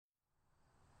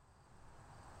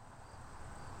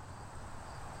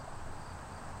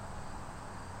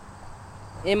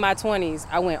in my 20s,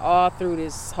 I went all through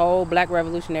this whole Black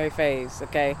revolutionary phase,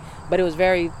 okay? But it was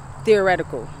very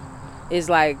theoretical. It's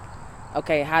like,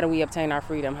 okay, how do we obtain our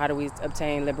freedom? How do we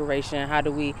obtain liberation? How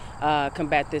do we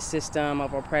combat this system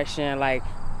of oppression? Like,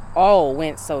 all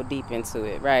went so deep into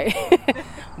it, right?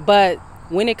 But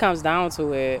when it comes down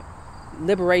to it,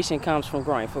 liberation comes from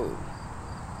growing food,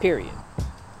 period.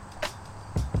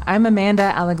 I'm Amanda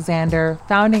Alexander,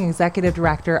 founding executive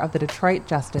director of the Detroit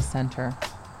Justice Center.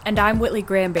 And I'm Whitley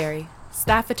Granberry,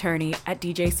 staff attorney at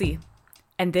DJC.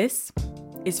 And this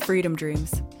is Freedom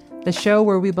Dreams, the show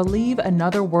where we believe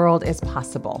another world is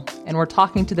possible, and we're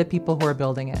talking to the people who are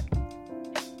building it.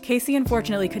 Casey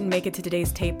unfortunately couldn't make it to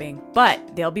today's taping,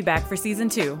 but they'll be back for season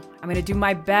 2. I'm going to do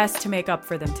my best to make up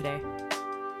for them today.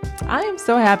 I am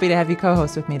so happy to have you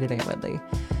co-host with me today, Whitley.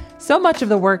 So much of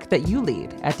the work that you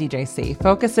lead at DJC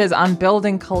focuses on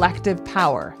building collective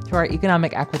power through our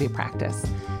economic equity practice.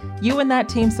 You and that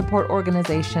team support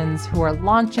organizations who are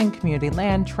launching community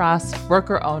land trust,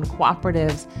 worker-owned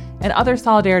cooperatives, and other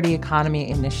solidarity economy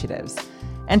initiatives.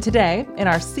 And today, in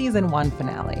our season 1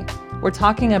 finale, we're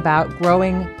talking about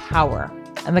growing power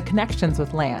and the connections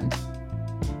with land.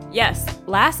 Yes,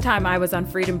 last time I was on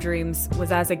Freedom Dreams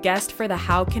was as a guest for the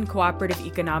How Can Cooperative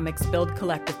Economics Build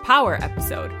Collective Power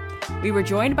episode. We were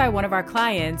joined by one of our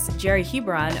clients, Jerry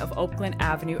Hebron of Oakland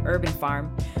Avenue Urban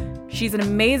Farm. She's an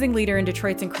amazing leader in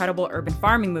Detroit's incredible urban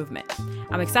farming movement.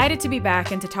 I'm excited to be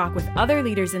back and to talk with other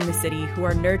leaders in the city who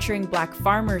are nurturing Black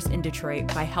farmers in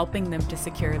Detroit by helping them to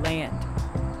secure land.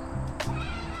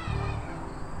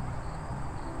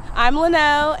 I'm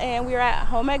Linnell, and we're at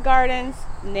Home Ec Gardens.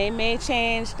 Name may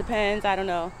change, depends, I don't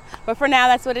know. But for now,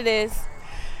 that's what it is.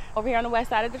 Over here on the west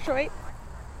side of Detroit.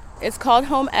 It's called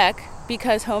Home Ec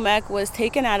because Home Ec was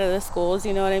taken out of the schools,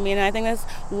 you know what I mean? And I think that's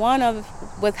one of,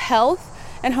 with health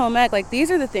and Home Ec, like these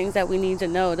are the things that we need to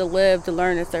know to live, to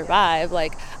learn, to survive.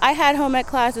 Like I had Home Ec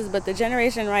classes, but the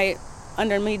generation right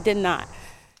under me did not.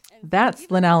 That's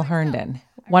Linnell Herndon,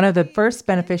 one of the first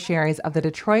beneficiaries of the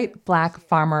Detroit Black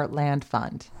Farmer Land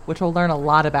Fund, which we'll learn a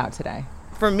lot about today.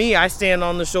 For me, I stand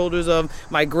on the shoulders of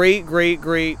my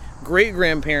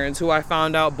great-great-great-great-grandparents who I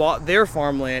found out bought their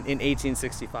farmland in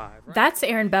 1865. Right? That's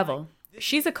Erin Bevel.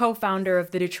 She's a co-founder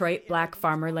of the Detroit Black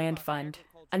Farmer Land Fund.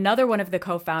 Another one of the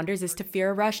co-founders is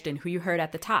Tafira Rushton, who you heard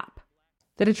at the top.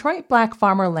 The Detroit Black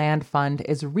Farmer Land Fund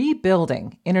is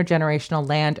rebuilding intergenerational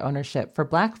land ownership for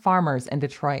Black farmers in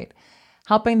Detroit,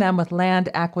 helping them with land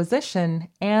acquisition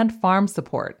and farm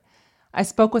support. I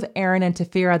spoke with Erin and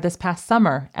Tafira this past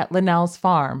summer at Linnell's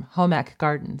farm, Home Ec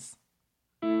Gardens.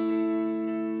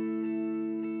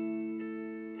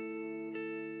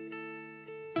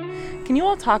 Can you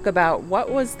all talk about what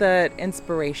was the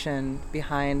inspiration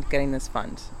behind getting this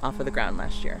fund off of the ground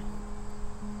last year?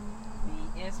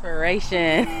 The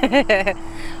inspiration.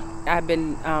 I've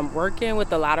been working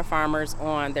with a lot of farmers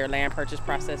on their land purchase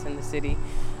process in the city.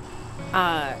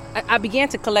 I began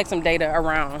to collect some data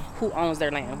around who owns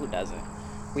their land, who doesn't.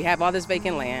 We have all this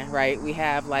vacant land, right? We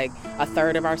have like a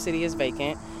third of our city is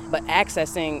vacant, but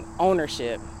accessing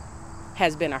ownership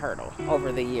has been a hurdle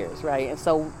over the years, right? And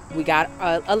so we got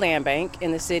a land bank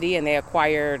in the city, and they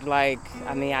acquired I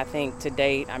think to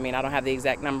date, I don't have the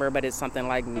exact number, but it's something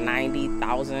like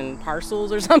 90,000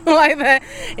 parcels or something like that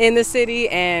in the city,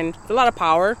 and a lot of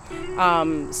power.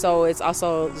 So it's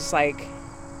also just like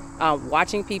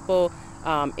watching people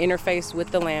interface with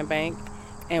the land bank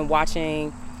and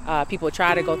watching people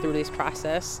try to go through this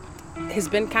process has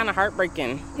been kind of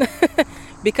heartbreaking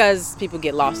because people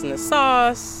get lost in the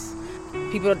sauce.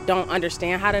 People don't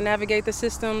understand how to navigate the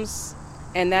systems,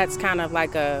 and that's kind of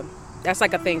like a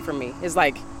thing for me. It's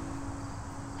like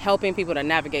helping people to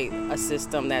navigate a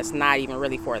system that's not even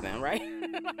really for them, right?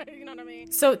 You know what I mean?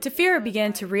 So Tafira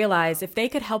began to realize if they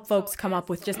could help folks come up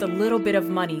with just a little bit of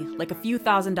money, like a few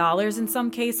 $1,000s in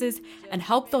some cases, and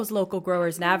help those local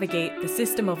growers navigate the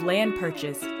system of land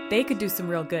purchase, they could do some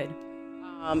real good.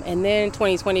 And then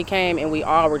 2020 came, and we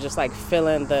all were just like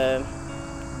feeling the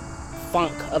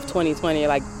funk of 2020,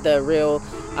 like the real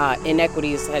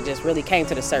inequities had just really came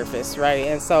to the surface, right?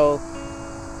 And so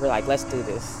we're like, let's do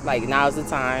this. Like, now's the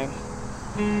time.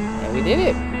 And we did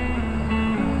it.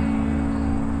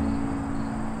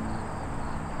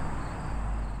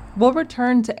 We'll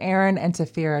return to Erin and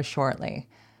Tafira shortly.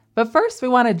 But first, we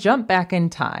want to jump back in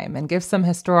time and give some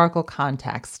historical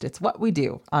context. It's what we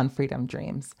do on Freedom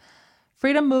Dreams.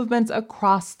 Freedom movements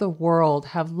across the world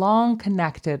have long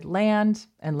connected land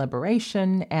and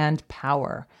liberation and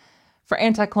power. For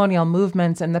anti-colonial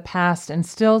movements in the past and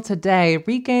still today,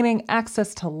 regaining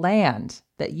access to land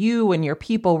that you and your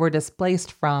people were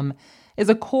displaced from is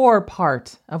a core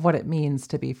part of what it means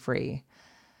to be free.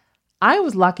 I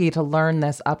was lucky to learn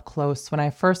this up close when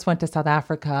I first went to South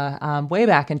Africa way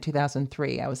back in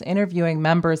 2003. I was interviewing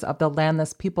members of the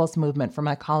Landless Peoples Movement for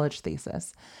my college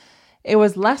thesis. It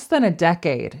was less than a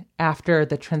decade after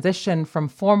the transition from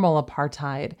formal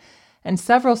apartheid, and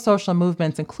several social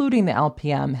movements, including the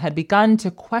LPM, had begun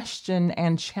to question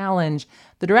and challenge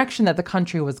the direction that the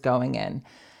country was going in.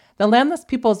 The Landless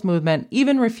Peoples Movement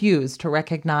even refused to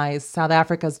recognize South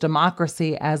Africa's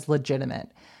democracy as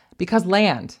legitimate because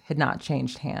land had not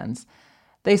changed hands.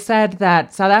 They said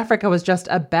that South Africa was just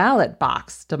a ballot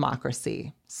box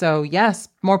democracy. So yes,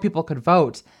 more people could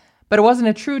vote, but it wasn't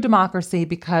a true democracy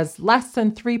because less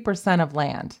than 3% of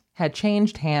land had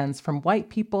changed hands from white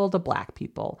people to black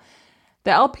people.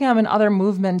 The LPM and other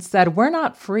movements said we're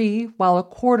not free while a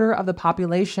quarter of the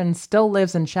population still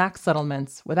lives in shack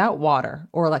settlements without water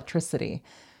or electricity.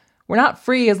 We're not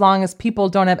free as long as people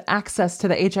don't have access to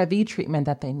the HIV treatment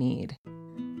that they need.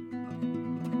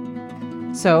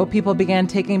 So people began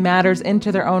taking matters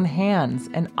into their own hands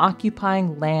and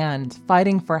occupying land,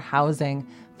 fighting for housing,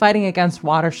 fighting against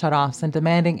water shutoffs, and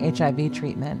demanding HIV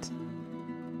treatment.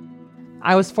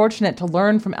 I was fortunate to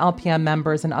learn from LPM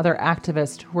members and other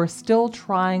activists who were still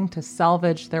trying to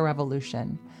salvage their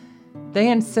revolution. They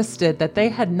insisted that they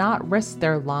had not risked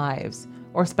their lives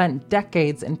or spent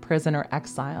decades in prison or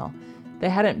exile. They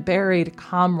hadn't buried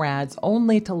comrades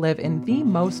only to live in the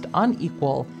most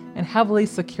unequal and heavily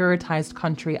securitized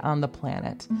country on the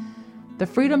planet. The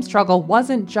freedom struggle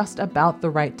wasn't just about the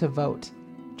right to vote,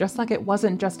 just like it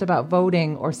wasn't just about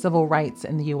voting or civil rights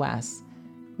in the US.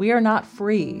 We are not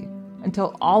free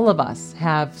until all of us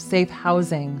have safe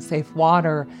housing, safe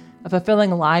water, a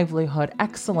fulfilling livelihood,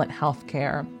 excellent health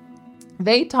care.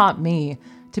 They taught me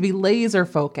to be laser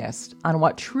focused on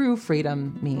what true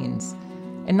freedom means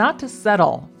and not to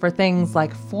settle for things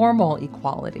like formal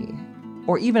equality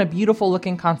or even a beautiful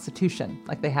looking constitution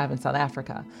like they have in South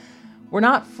Africa. We're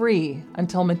not free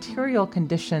until material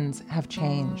conditions have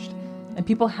changed and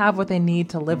people have what they need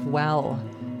to live well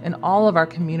and all of our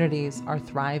communities are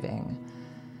thriving.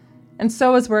 And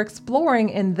so as we're exploring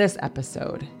in this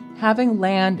episode, having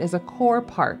land is a core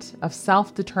part of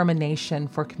self-determination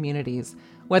for communities,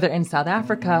 whether in South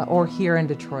Africa or here in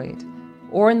Detroit,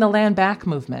 or in the Land Back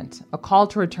movement, a call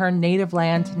to return native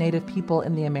land to native people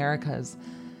in the Americas.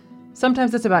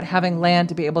 Sometimes it's about having land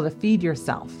to be able to feed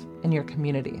yourself and your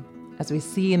community, as we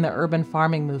see in the urban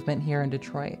farming movement here in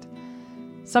Detroit.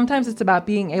 Sometimes it's about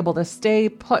being able to stay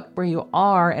put where you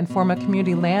are and form a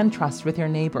community land trust with your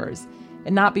neighbors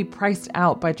and not be priced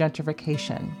out by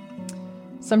gentrification.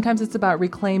 Sometimes it's about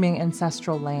reclaiming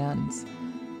ancestral lands.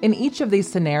 In each of these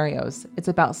scenarios, it's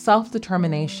about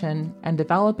self-determination and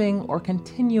developing or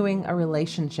continuing a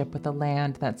relationship with the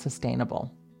land that's sustainable.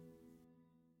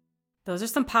 Those are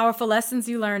some powerful lessons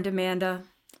you learned, Amanda.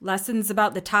 Lessons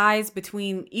about the ties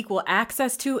between equal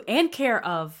access to and care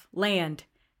of land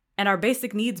and our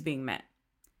basic needs being met.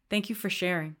 Thank you for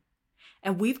sharing.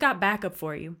 And we've got backup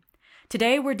for you.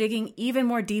 Today, we're digging even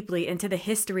more deeply into the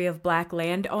history of Black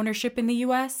land ownership in the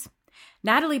U.S.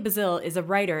 Natalie Bazile is a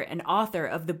writer and author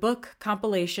of the book,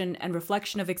 compilation, and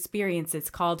reflection of experiences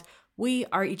called We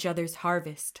Are Each Other's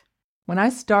Harvest. When I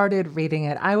started reading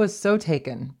it, I was so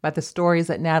taken by the stories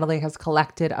that Natalie has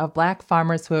collected of Black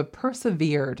farmers who have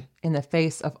persevered in the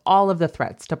face of all of the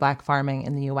threats to Black farming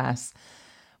in the U.S.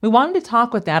 We wanted to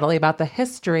talk with Natalie about the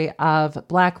history of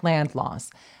Black land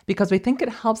laws because we think it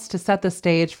helps to set the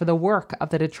stage for the work of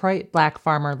the Detroit Black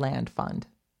Farmer Land Fund.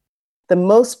 The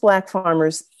most Black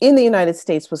farmers in the United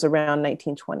States was around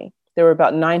 1920. There were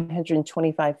about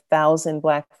 925,000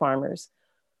 Black farmers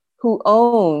who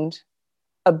owned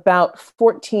about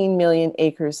 14 million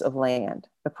acres of land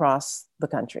across the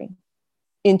country.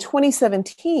 In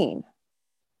 2017,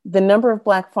 the number of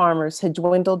Black farmers had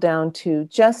dwindled down to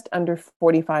just under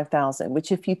 45,000,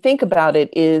 which if you think about it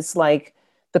is like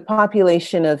the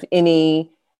population of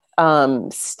any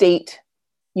state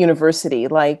university,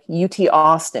 like UT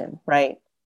Austin, right?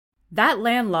 That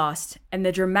land loss and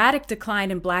the dramatic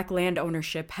decline in Black land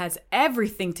ownership has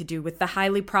everything to do with the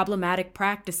highly problematic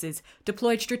practices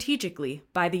deployed strategically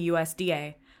by the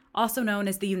USDA, also known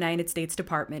as the United States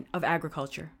Department of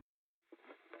Agriculture.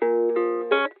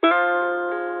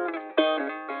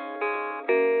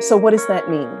 So what does that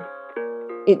mean?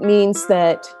 It means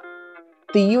that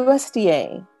the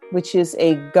USDA, which is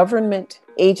a government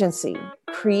agency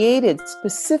created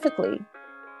specifically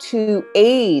to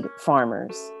aid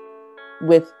farmers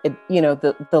with,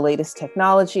 the latest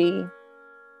technology,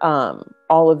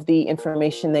 all of the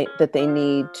information that they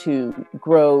need to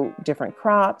grow different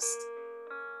crops.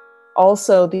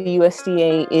 Also, the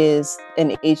USDA is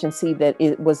an agency that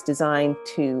was designed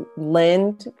to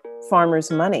lend farmers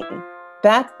money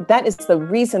That is the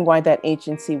reason why that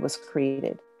agency was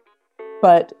created.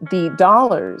 But the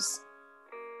dollars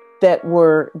that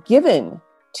were given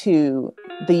to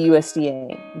the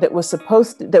USDA that were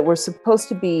supposed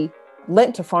to be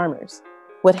lent to farmers,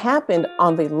 what happened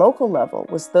on the local level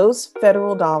was those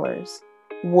federal dollars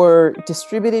were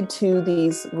distributed to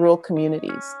these rural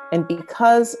communities. And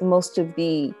because most of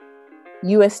the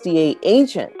USDA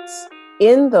agents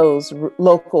in those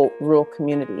local rural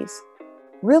communities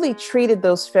really treated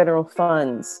those federal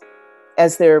funds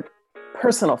as their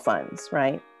personal funds,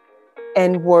 right?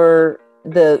 And were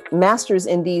the masters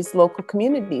in these local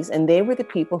communities. And they were the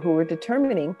people who were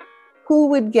determining who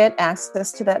would get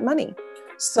access to that money.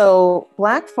 So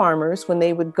Black farmers, when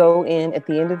they would go in at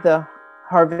the end of the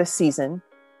harvest season,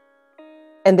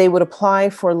 and they would apply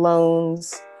for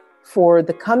loans for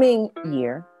the coming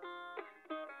year,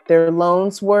 their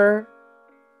loans were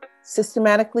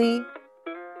systematically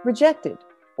rejected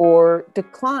or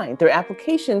declined. Their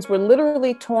applications were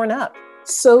literally torn up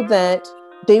so that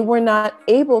they were not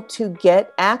able to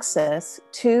get access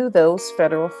to those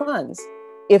federal funds.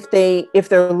 If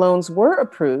their loans were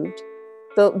approved,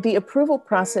 the approval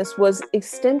process was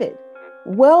extended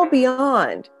well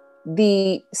beyond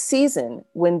the season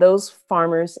when those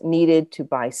farmers needed to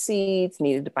buy seeds,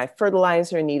 needed to buy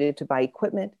fertilizer, needed to buy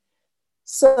equipment.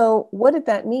 So what did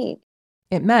that mean?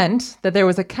 It meant that there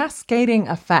was a cascading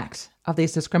effect of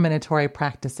these discriminatory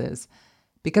practices.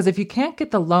 Because if you can't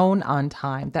get the loan on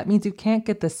time, that means you can't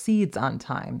get the seeds on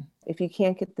time. If you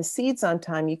can't get the seeds on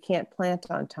time, you can't plant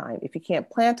on time. If you can't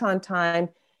plant on time,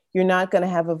 you're not going to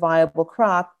have a viable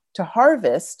crop to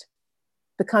harvest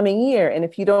the coming year. And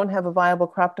if you don't have a viable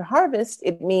crop to harvest,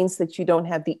 it means that you don't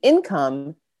have the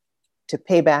income to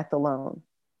pay back the loan.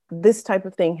 This type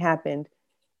of thing happened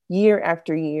year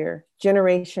after year,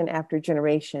 generation after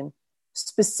generation,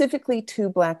 specifically to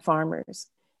Black farmers.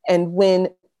 And when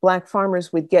Black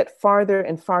farmers would get farther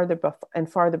and farther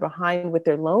behind with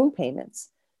their loan payments,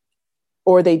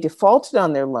 or they defaulted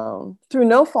on their loan through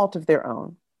no fault of their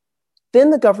own, then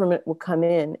the government would come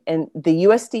in, and the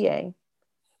USDA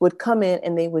would come in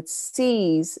and they would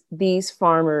seize these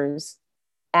farmers'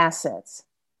 assets,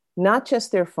 not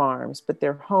just their farms, but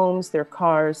their homes, their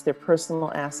cars, their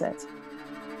personal assets.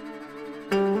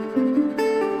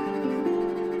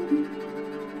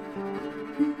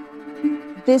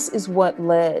 This is what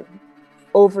led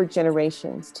over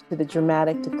generations to the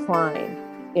dramatic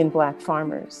decline in Black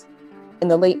farmers. In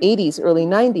the late 80s, early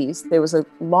 90s, there was a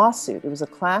lawsuit. It was a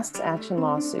class action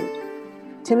lawsuit.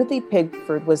 Timothy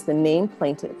Pigford was the named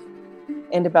plaintiff,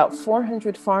 and about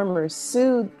 400 farmers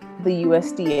sued the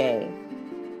USDA,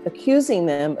 accusing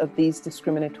them of these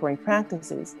discriminatory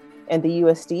practices. And the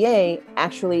USDA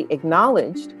actually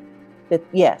acknowledged that,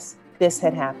 yes, this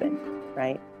had happened,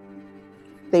 right?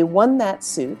 They won that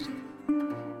suit,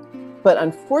 but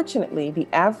unfortunately, the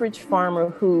average farmer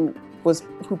who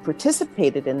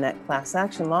participated in that class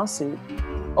action lawsuit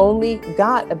only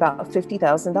got about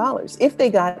 $50,000, if they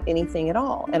got anything at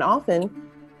all. And often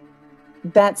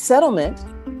that settlement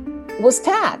was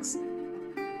taxed.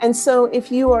 And so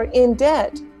if you are in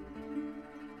debt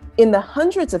in the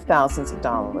hundreds of thousands of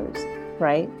dollars,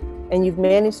 right, and you've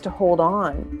managed to hold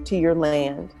on to your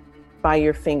land by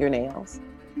your fingernails,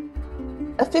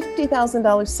 a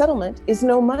 $50,000 settlement is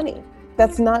no money.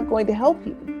 That's not going to help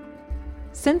you.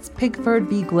 Since Pigford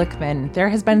v. Glickman, there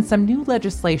has been some new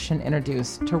legislation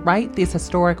introduced to right these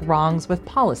historic wrongs with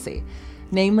policy,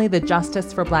 namely the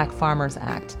Justice for Black Farmers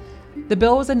Act. The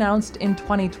bill was announced in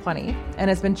 2020 and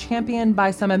has been championed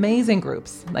by some amazing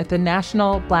groups like the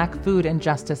National Black Food and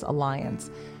Justice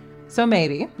Alliance. So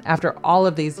maybe, after all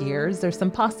of these years, there's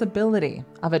some possibility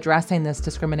of addressing this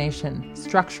discrimination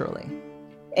structurally.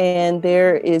 And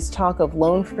there is talk of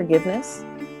loan forgiveness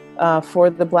for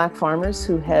the Black farmers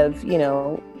who have,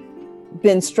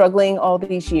 been struggling all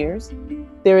these years.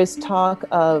 There is talk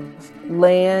of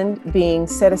land being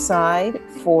set aside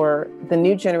for the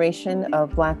new generation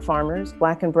of Black farmers,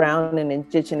 Black and brown and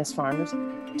indigenous farmers,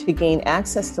 to gain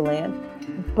access to land.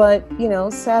 But,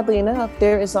 sadly enough,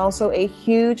 there is also a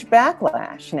huge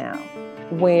backlash now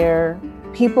where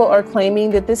people are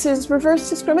claiming that this is reverse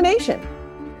discrimination.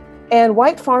 And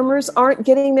white farmers aren't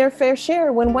getting their fair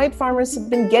share when white farmers have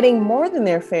been getting more than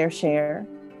their fair share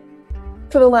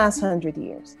for the last 100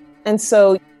 years. And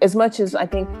so as much as I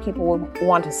think people would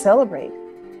want to celebrate,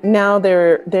 now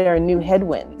there are new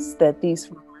headwinds that these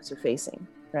farmers are facing,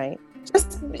 right?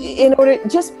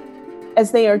 Just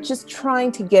as they are just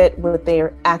trying to get what they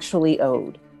are actually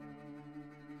owed.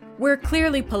 We're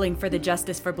clearly pulling for the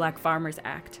Justice for Black Farmers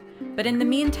Act. But in the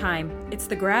meantime, it's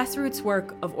the grassroots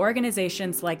work of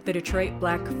organizations like the Detroit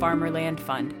Black Farmer Land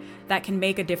Fund that can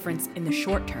make a difference in the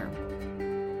short term.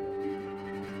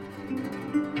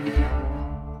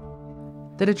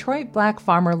 The Detroit Black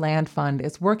Farmer Land Fund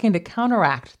is working to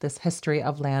counteract this history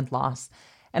of land loss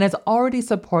and has already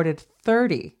supported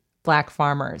 30 Black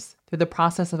farmers through the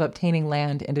process of obtaining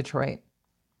land in Detroit.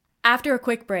 After a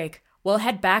quick break, we'll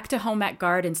head back to Home at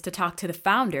Gardens to talk to the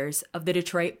founders of the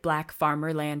Detroit Black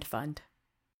Farmer Land Fund.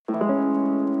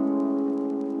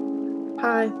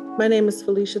 Hi, my name is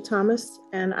Felicia Thomas,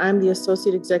 and I'm the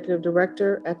Associate Executive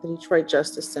Director at the Detroit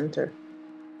Justice Center.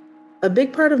 A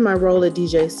big part of my role at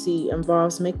DJC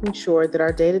involves making sure that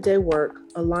our day-to-day work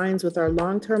aligns with our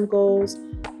long-term goals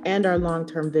and our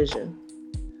long-term vision.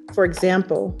 For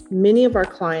example, many of our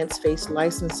clients face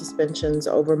license suspensions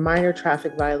over minor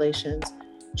traffic violations,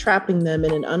 trapping them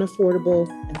in an unaffordable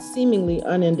and seemingly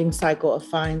unending cycle of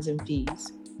fines and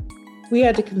fees. We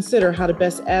had to consider how to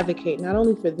best advocate not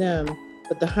only for them,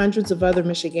 but the hundreds of other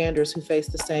Michiganders who face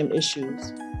the same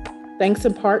issues. Thanks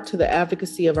in part to the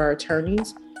advocacy of our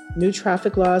attorneys, new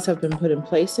traffic laws have been put in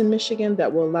place in Michigan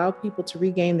that will allow people to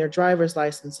regain their driver's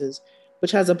licenses,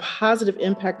 which has a positive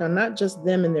impact on not just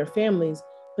them and their families,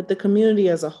 but the community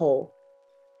as a whole.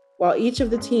 While each of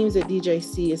the teams at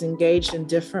DJC is engaged in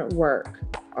different work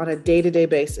on a day-to-day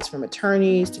basis, from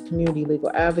attorneys to community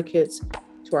legal advocates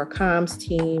to our comms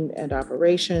team and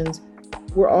operations,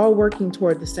 we're all working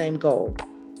toward the same goal,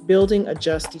 building a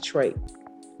just Detroit.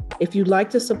 If you'd like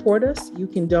to support us, you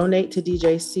can donate to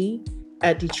DJC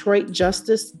at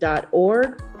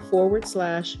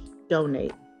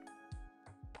detroitjustice.org/donate.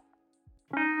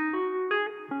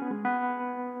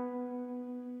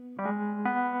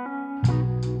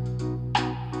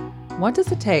 What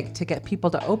does it take to get people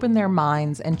to open their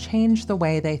minds and change the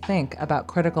way they think about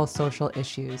critical social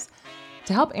issues?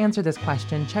 To help answer this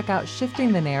question, check out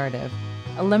Shifting the Narrative,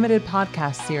 a limited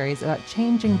podcast series about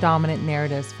changing dominant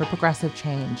narratives for progressive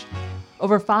change.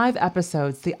 Over 5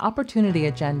 episodes, the Opportunity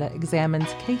Agenda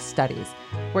examines case studies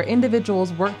where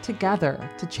individuals work together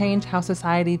to change how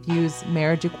society views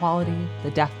marriage equality, the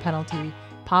death penalty,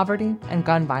 poverty, and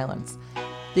gun violence.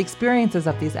 The experiences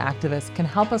of these activists can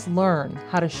help us learn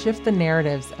how to shift the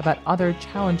narratives about other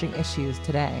challenging issues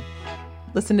today.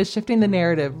 Listen to Shifting the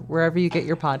Narrative wherever you get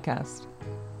your podcast.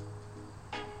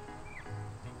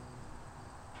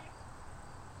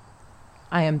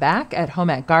 I am back at Home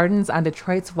at Gardens on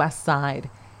Detroit's West Side,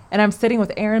 and I'm sitting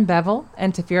with Aaron Bevel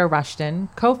and Tafira Rushton,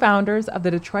 co-founders of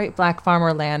the Detroit Black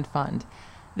Farmer Land Fund.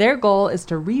 Their goal is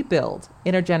to rebuild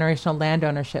intergenerational land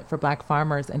ownership for Black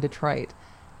farmers in Detroit.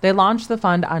 They launched the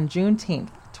fund on Juneteenth,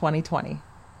 2020.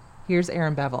 Here's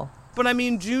Aaron Bevel. But I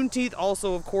mean, Juneteenth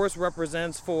also, of course,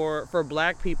 represents for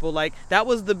Black people, like, that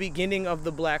was the beginning of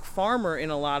the Black farmer in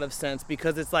a lot of sense,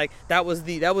 because it's like that was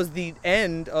the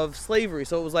end of slavery.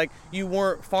 So it was like you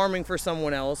weren't farming for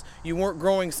someone else, you weren't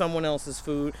growing someone else's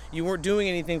food, you weren't doing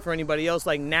anything for anybody else.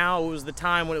 Like, now it was the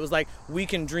time when it was like we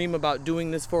can dream about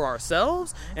doing this for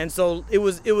ourselves. And so it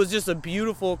was just a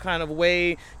beautiful kind of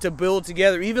way to build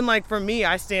together. Even like for me,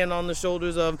 I stand on the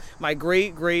shoulders of my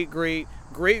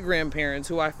great-grandparents,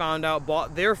 who I found out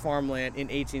bought their farmland in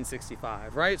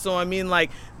 1865, right? So I mean,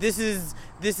 like, this is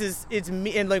it's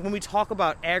me. And like when we talk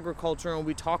about agriculture and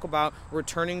we talk about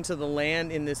returning to the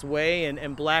land in this way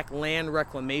and Black land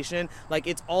reclamation, like,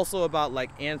 it's also about like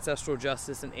ancestral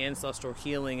justice and ancestral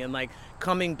healing and like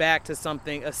coming back to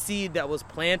something, a seed that was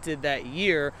planted that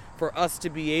year for us to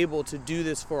be able to do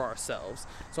this for ourselves.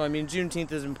 So I mean,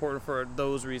 Juneteenth is important for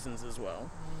those reasons as well.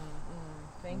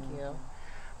 Thank you.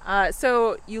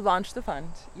 So you launched the fund.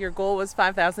 Your goal was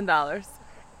 $5,000.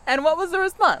 And what was the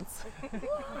response?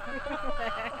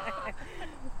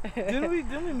 Didn't we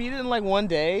meet it in like one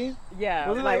day? Yeah,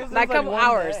 Was it like a couple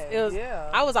hours. It was. Yeah.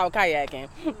 I was out kayaking,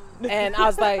 and I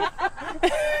was like,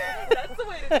 That's the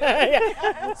way to do it.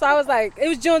 yeah. So I was like, it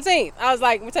was Juneteenth. I was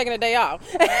like, we're taking a day off.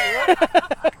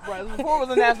 Right, before it was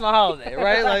a national holiday,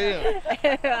 right?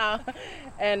 Like, yeah.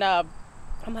 And I'm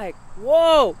like,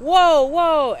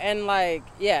 whoa. And like,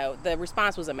 yeah, the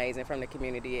response was amazing from the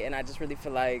community. And I just really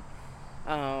feel like,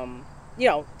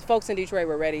 folks in Detroit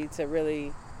were ready to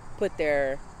really put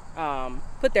their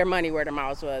money where their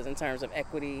mouth was in terms of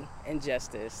equity and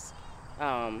justice.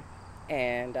 And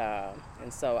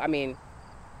so, I mean,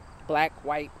 Black,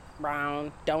 white,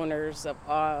 brown donors of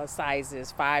all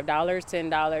sizes, $5,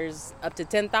 $10, up to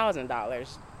 $10,000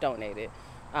 donated.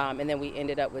 And then we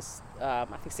ended up with, I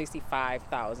think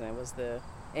 65,000 was the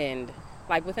end,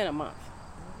 like within a month.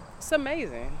 It's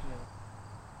amazing.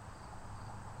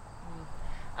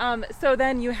 So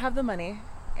then you have the money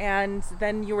And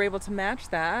then you were able to match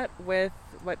that with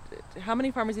how many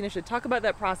farmers initiated? Talk about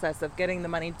that process of getting the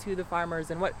money to the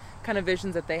farmers and what kind of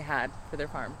visions that they had for their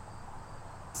farm.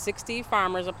 60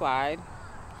 farmers applied.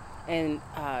 And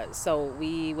so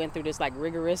we went through this like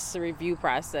rigorous review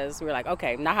process. We were like,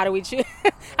 okay, now how do we choose?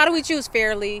 How do we choose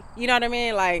fairly? You know what I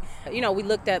mean? Like, we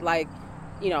looked at like,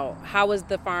 how is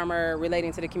the farmer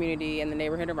relating to the community and the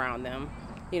neighborhood around them?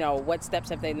 What steps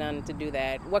have they done to do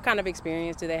that? What kind of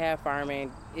experience do they have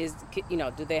farming?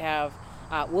 Do they have,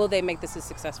 will they make this a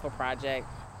successful project?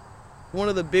 One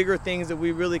of the bigger things that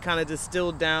we really kind of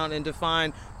distilled down and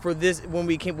defined for this when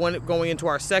we came going into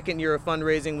our second year of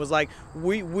fundraising was like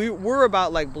we're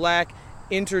about like Black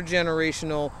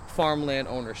intergenerational farmland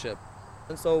ownership.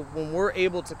 And so when we're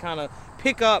able to kind of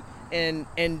pick up and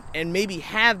maybe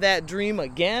have that dream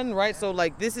again, right? So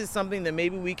like this is something that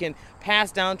maybe we can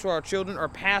pass down to our children or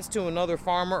pass to another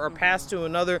farmer or pass to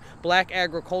another Black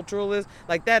agriculturalist.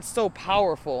 Like that's so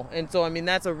powerful. And so, I mean,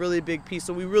 that's a really big piece.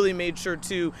 So we really made sure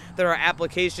too that our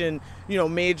application,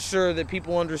 made sure that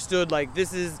people understood like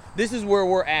this is where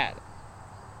we're at.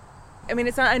 I mean,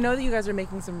 I know that you guys are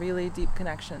making some really deep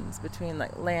connections between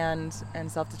like land and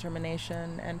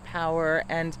self-determination and power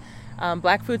and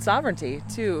Black food sovereignty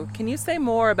too. Can you say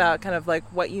more about kind of like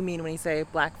what you mean when you say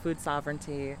Black food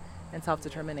sovereignty and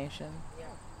self-determination?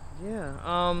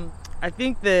 Yeah. I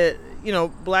think that,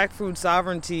 Black food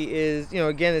sovereignty is,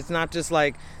 again, it's not just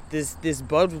like this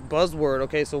buzzword.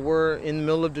 Okay, so we're in the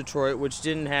middle of Detroit, which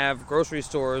didn't have grocery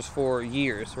stores for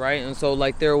years, right? And so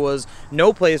like there was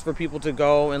no place for people to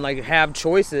go and like have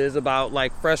choices about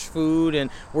like fresh food, and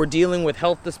we're dealing with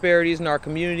health disparities in our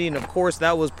community. And of course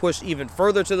that was pushed even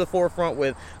further to the forefront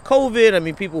with COVID. I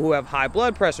mean, people who have high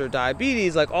blood pressure,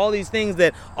 diabetes, like all these things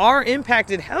that are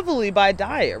impacted heavily by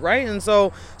diet, right? And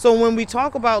so when we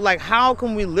talk about like how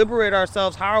can we liberate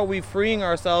ourselves, how are we freeing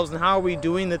ourselves, and how are we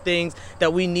doing the things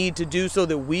that we need to do so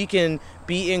that we can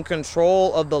be in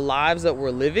control of the lives that we're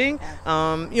living.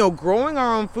 Growing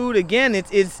our own food, again,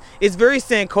 it's very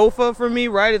Sankofa for me,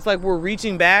 right? It's like we're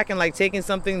reaching back and like taking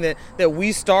something that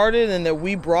we started and that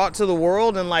we brought to the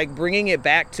world and like bringing it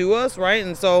back to us, right?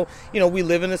 And so, we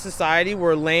live in a society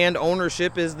where land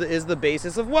ownership is the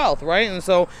basis of wealth, right? And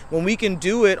so when we can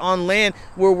do it on land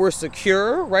where we're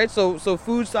secure, right? So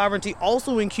food sovereignty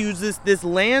also includes this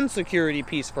land security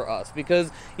piece for us,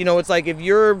 because, it's like if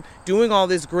you're doing all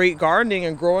this great gardening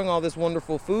and growing all this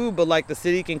wonderful food, but like the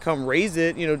city can come raise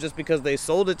it, just because they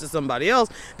sold it to somebody else,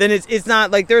 then it's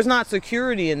not like there's not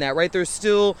security in that, right? There's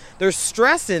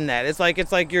stress in that. It's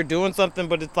like you're doing something,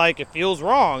 but it's like it feels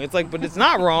wrong. It's like, but it's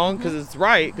not wrong because it's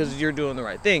right, because you're doing the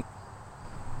right thing.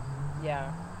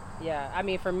 Yeah. I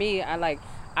mean, for me, I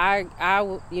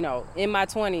in my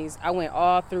 20s, I went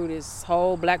all through this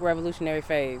whole Black revolutionary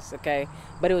phase, okay?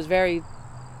 But it was very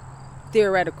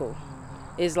theoretical.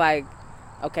 It's like,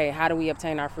 okay, how do we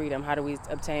obtain our freedom? How do we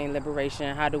obtain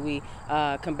liberation? How do we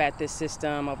combat this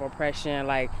system of oppression?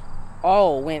 Like,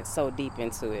 all went so deep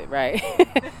into it, right?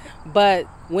 But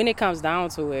when it comes down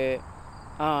to it,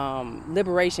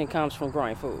 liberation comes from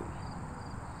growing food.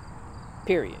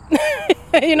 Period.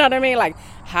 You know what I mean? Like,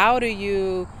 how do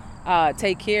you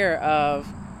take care of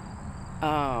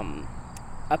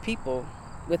a people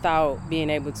without being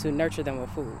able to nurture them with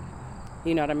food?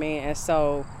 You know what I mean? And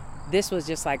so this was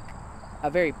just like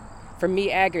for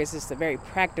me, Agri is just a very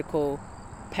practical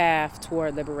path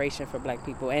toward liberation for Black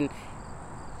people. And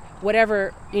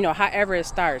whatever, however it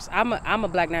starts, I'm a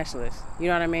Black nationalist. You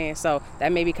know what I mean? So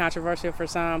that may be controversial for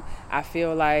some. I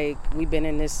feel like we've been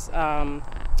in this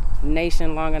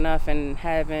nation long enough and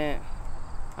haven't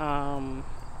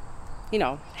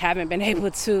been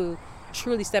able to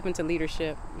truly step into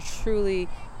leadership, truly,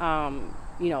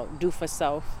 do for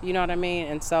self. You know what I mean?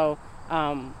 And so,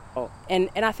 and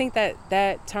I think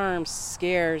that term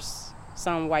scares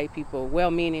some white people,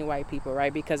 well-meaning white people,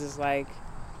 right? Because it's like,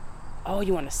 oh,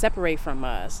 you want to separate from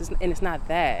us. And it's not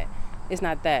that. It's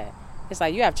not that. It's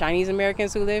like you have Chinese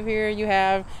Americans who live here. You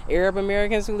have Arab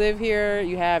Americans who live here.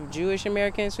 You have Jewish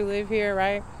Americans who live here,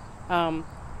 right?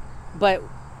 But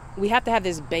we have to have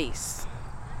this base.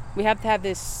 We have to have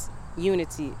this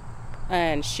unity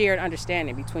and shared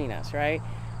understanding between us, right?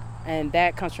 And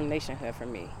that comes from nationhood for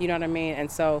me. You know what I mean?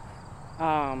 And so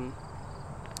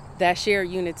that shared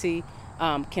unity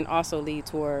can also lead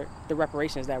toward the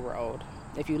reparations that we're owed.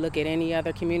 If you look at any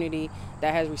other community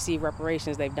that has received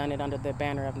reparations, they've done it under the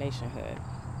banner of nationhood.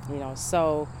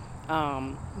 So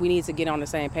we need to get on the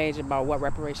same page about what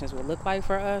reparations will look like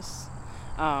for us.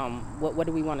 What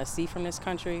do we want to see from this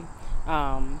country?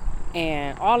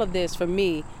 And all of this for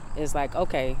me is like,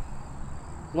 okay,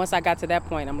 once I got to that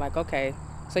point, I'm like, okay,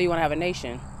 so you want to have a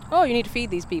nation? oh, you need to feed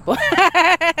these people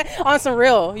on some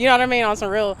real, you know what I mean? On some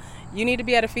real, you need to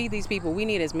be able to feed these people. We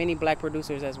need as many black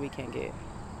producers as we can get.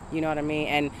 You know what I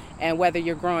mean? And whether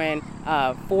you're growing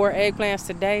 4 eggplants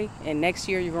today, and next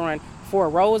year you're growing 4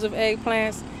 rows of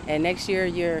eggplants, and next year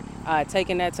you're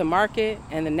taking that to market,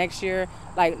 and the next year,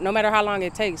 like, no matter how long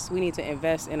it takes, we need to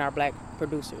invest in our black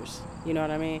producers. You know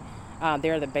what I mean?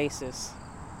 They're the basis,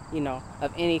 you know,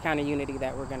 of any kind of unity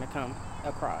that we're going to come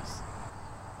across.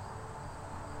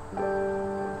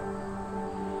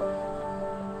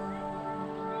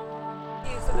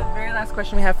 So the very last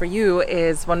question we have for you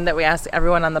is one that we ask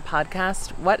everyone on the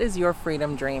podcast. What is your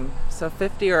freedom dream? So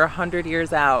 50 or 100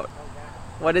 years out,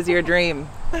 what is your dream?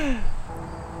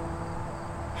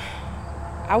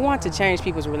 I want to change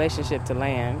people's relationship to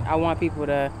land. I want people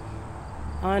to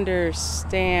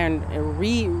understand and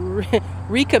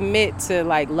recommit to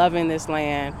like loving this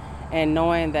land and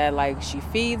knowing that like she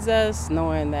feeds us,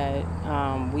 knowing that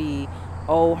we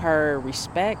owe her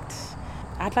respect.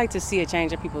 I'd like to see a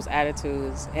change in people's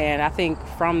attitudes, and I think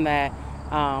from that,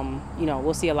 you know,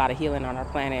 we'll see a lot of healing on our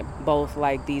planet, both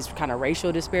like these kind of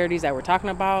racial disparities that we're talking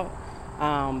about,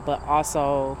 but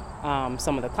also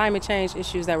some of the climate change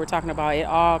issues that we're talking about. It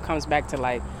all comes back to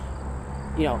like,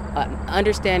 you know,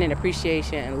 understanding,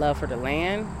 appreciation, and love for the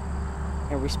land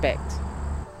and respect.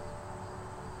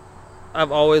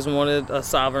 I've always wanted a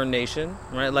sovereign nation,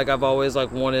 right? Like I've always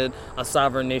like wanted a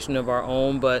sovereign nation of our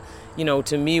own. But, you know,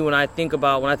 to me, when I think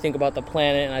about the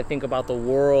planet and I think about the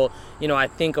world, you know, I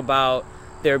think about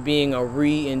there being a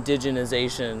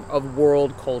re-indigenization of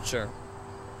world culture.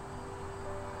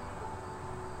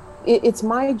 It's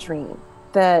my dream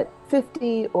that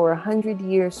 50 or 100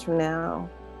 years from now,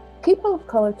 people of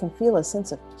color can feel a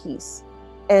sense of peace,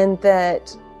 and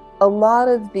that a lot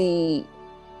of the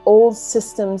old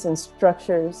systems and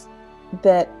structures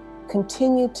that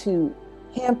continue to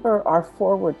hamper our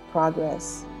forward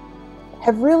progress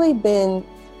have really been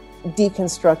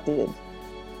deconstructed,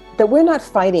 that we're not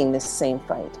fighting this same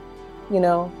fight, you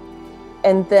know,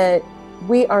 and that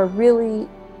we are really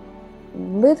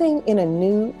living in a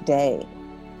new day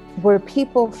where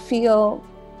people feel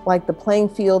like the playing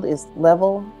field is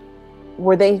level,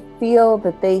 where they feel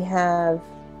that they have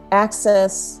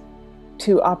access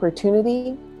to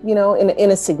opportunity, you know,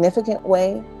 in a significant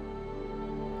way.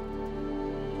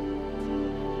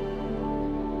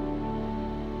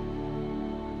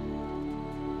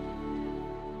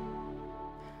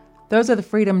 Those are the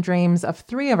freedom dreams of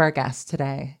 3 of our guests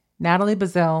today: Natalie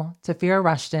Bazile, Tafira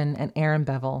Rushton, and Aaron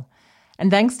Bevel. And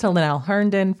thanks to Linnell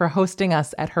Herndon for hosting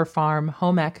us at her farm,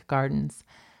 Home Ec Gardens.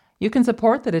 You can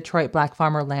support the Detroit Black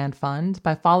Farmer Land Fund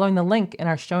by following the link in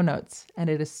our show notes,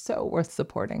 and it is so worth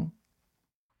supporting.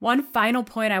 One final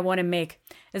point I want to make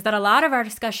is that a lot of our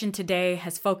discussion today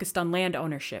has focused on land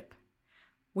ownership.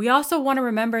 We also want to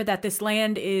remember that this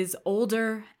land is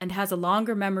older and has a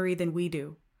longer memory than we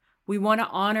do. We want to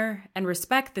honor and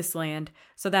respect this land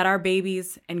so that our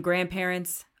babies and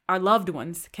grandparents, our loved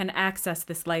ones, can access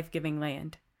this life-giving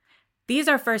land. These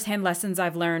are firsthand lessons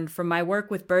I've learned from my work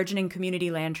with burgeoning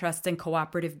community land trusts and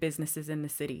cooperative businesses in the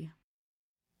city.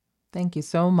 Thank you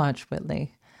so much,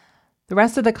 Whitley. The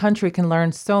rest of the country can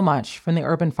learn so much from the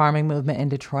urban farming movement in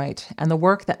Detroit and the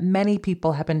work that many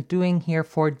people have been doing here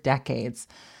for decades.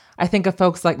 I think of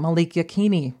folks like Malik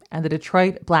Yakini and the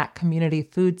Detroit Black Community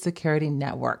Food Security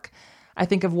Network. I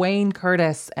think of Wayne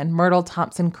Curtis and Myrtle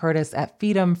Thompson Curtis at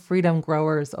Feed 'em Freedom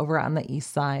Growers over on the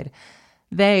East Side.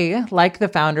 They, like the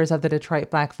founders of the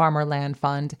Detroit Black Farmer Land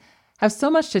Fund, have so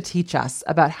much to teach us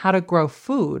about how to grow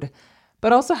food,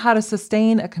 but also how to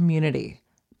sustain a community,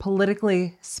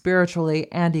 politically,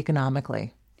 spiritually, and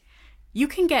economically. You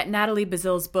can get Natalie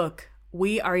Bazile's book,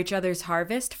 We Are Each Other's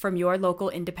Harvest, from your local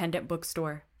independent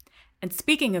bookstore. And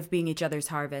speaking of being each other's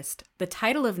harvest, the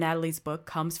title of Natalie's book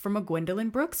comes from a Gwendolyn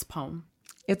Brooks poem.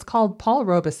 It's called Paul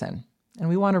Robeson, and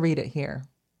we want to read it here.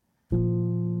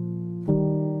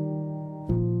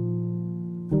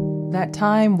 That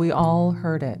time we all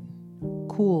heard it,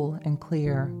 cool and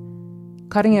clear,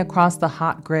 cutting across the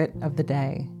hot grit of the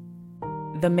day.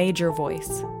 The major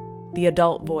voice, the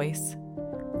adult voice,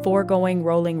 foregoing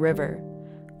rolling river,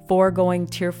 foregoing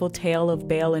tearful tale of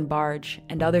bale and barge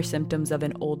and other symptoms of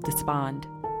an old despond.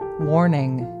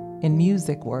 Warning in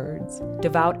music words,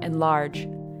 devout and large,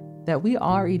 that we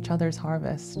are each other's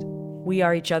harvest. We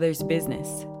are each other's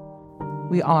business.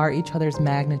 We are each other's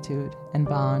magnitude and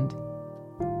bond.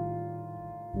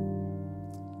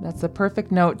 That's the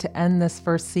perfect note to end this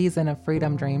first season of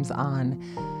Freedom Dreams on.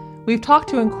 We've talked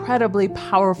to incredibly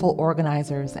powerful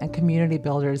organizers and community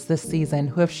builders this season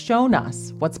who have shown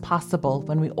us what's possible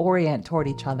when we orient toward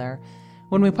each other,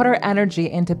 when we put our energy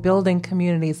into building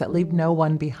communities that leave no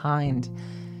one behind.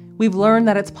 We've learned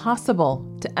that it's possible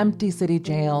to empty city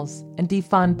jails and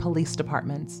defund police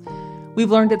departments.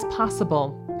 We've learned it's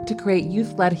possible to create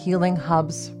youth-led healing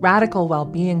hubs, radical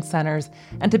well-being centers,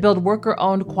 and to build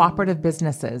worker-owned cooperative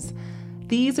businesses.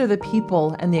 These are the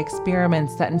people and the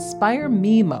experiments that inspire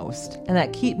me most and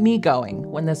that keep me going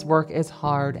when this work is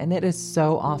hard, and it is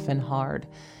so often hard.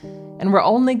 And we're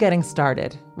only getting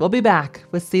started. We'll be back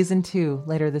with season 2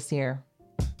 later this year.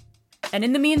 And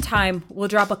in the meantime, we'll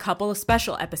drop a couple of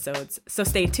special episodes, so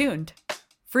stay tuned.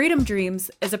 Freedom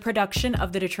Dreams is a production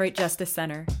of the Detroit Justice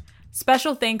Center.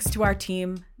 Special thanks to our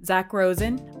team, Zach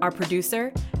Rosen, our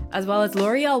producer, as well as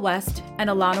L'Oreal West and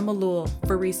Alana Malul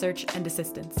for research and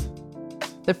assistance.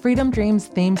 The Freedom Dreams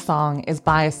theme song is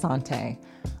by Asante.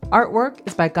 Artwork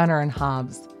is by Gunnar and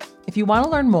Hobbs. If you want to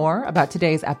learn more about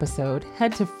today's episode,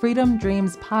 head to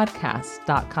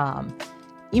freedomdreamspodcast.com.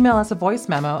 Email us a voice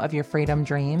memo of your freedom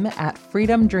dream at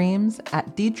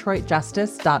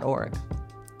freedomdreams@detroitjustice.org.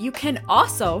 You can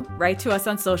also write to us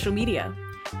on social media.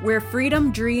 We're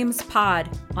Freedom Dreams Pod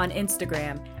on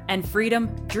Instagram and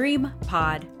Freedom Dream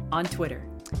Pod on Twitter.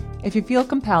 If you feel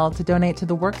compelled to donate to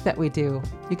the work that we do,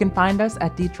 you can find us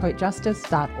at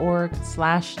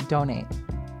detroitjustice.org/donate.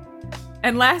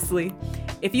 And lastly,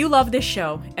 if you love this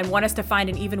show and want us to find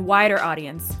an even wider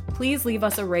audience, please leave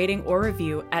us a rating or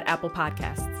review at Apple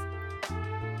Podcasts.